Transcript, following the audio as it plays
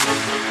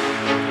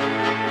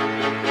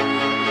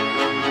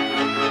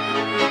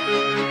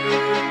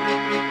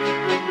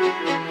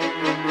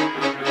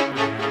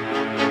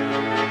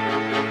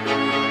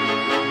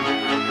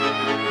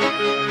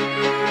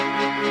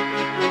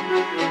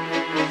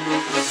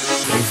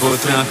Vou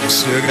tranco,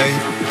 chega aí,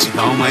 te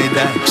dá uma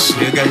ideia,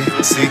 chega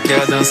aí. Se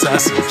quer dançar,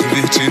 se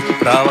divertir,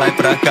 pra lá e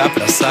pra cá,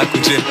 pra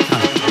sacudir.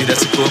 E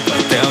desce o corpo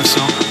até o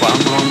chão, com a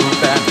mão no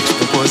pé, de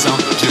popozão,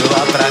 de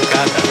lá pra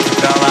cá, daqui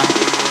pra lá.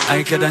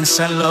 Aí que a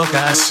dança é louca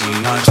assim,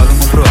 ó. Joga a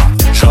mão pro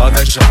alto,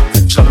 joga,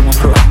 joga, joga a mão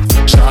pro alto,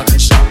 joga,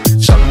 joga,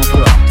 joga a mão pro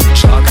alto,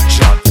 joga,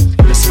 joga.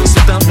 Vê se você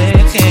também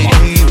quer.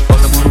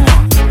 Bota a mão no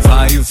ombro,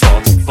 vai e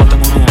volta, bota a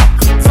mão no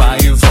ombro, vai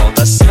e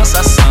volta.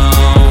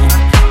 Sensação,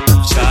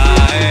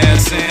 já é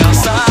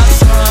sensação.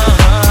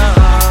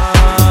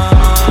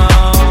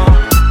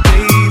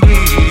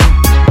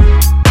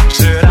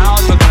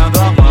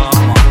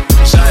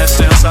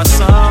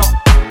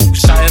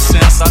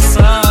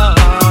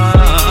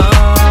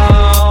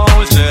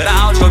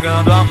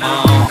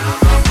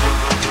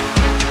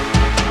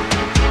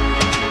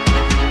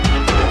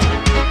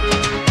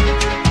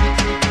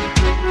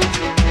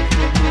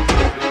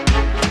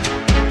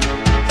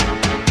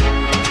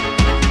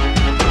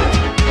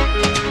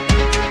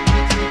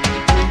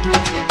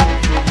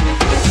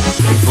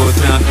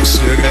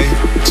 Chega aí,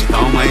 te dá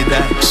uma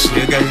ideia,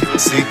 chega aí.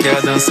 Se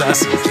quer dançar,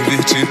 se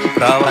divertir,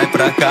 pra lá e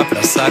pra cá,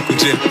 pra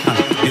sacudir.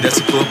 E desce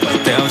o corpo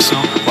até o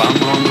chão, com a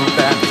mão no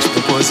pé, de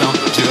popozão,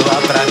 de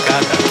lá pra cá,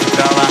 daqui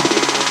pra lá.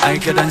 Aí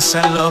que a dança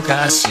é louca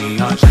assim,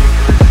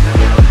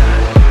 ó.